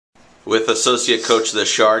with associate coach of the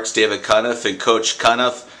Sharks, David Cunniff. And Coach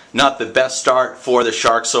Cunniff, not the best start for the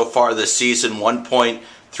Sharks so far this season, 1 point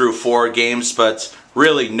through 4 games, but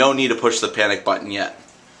really no need to push the panic button yet.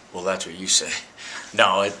 Well, that's what you say.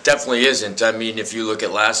 No, it definitely isn't. I mean, if you look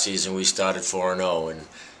at last season, we started 4-0, and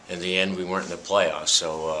in the end, we weren't in the playoffs.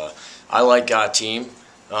 So I like our team.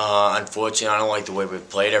 Unfortunately, I don't like the way we've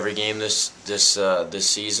played every game this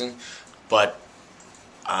season, but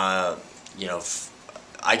you know,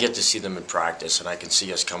 I get to see them in practice, and I can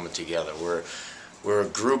see us coming together. We're a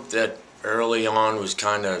group that early on was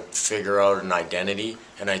kind of figure out an identity,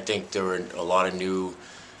 and I think there were a lot of new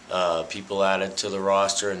people added to the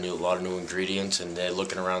roster and a lot of new ingredients, and they're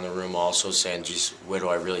looking around the room also saying, geez, where do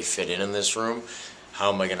I really fit in this room?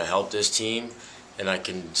 How am I going to help this team? And I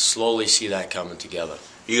can slowly see that coming together.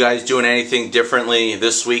 You guys doing anything differently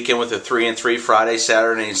this weekend with a 3-3 Friday,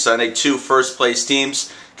 Saturday, and Sunday? 2 first-place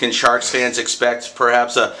teams. Can Sharks fans expect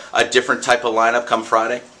perhaps a different type of lineup come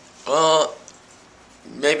Friday?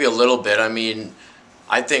 Maybe a little bit. I mean,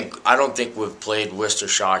 I don't think we've played Worcester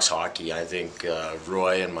Sharks hockey. I think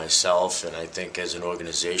Roy and myself, and I think as an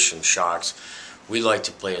organization, Sharks, we like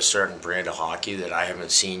to play a certain brand of hockey that I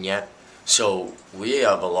haven't seen yet. So we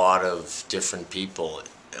have a lot of different people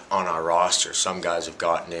on our roster. Some guys have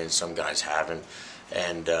gotten in, some guys haven't,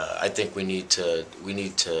 and I think we need to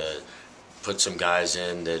put some guys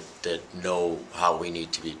in that know how we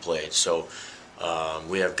need to be played. So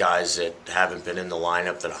we have guys that haven't been in the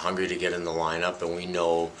lineup that are hungry to get in the lineup, and we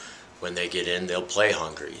know when they get in, they'll play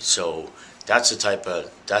hungry. So that's the type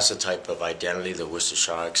of identity the Worcester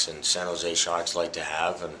Sharks and San Jose Sharks like to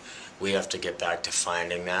have, and we have to get back to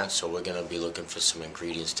finding that. So we're going to be looking for some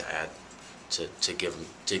ingredients to add to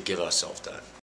give ourselves that.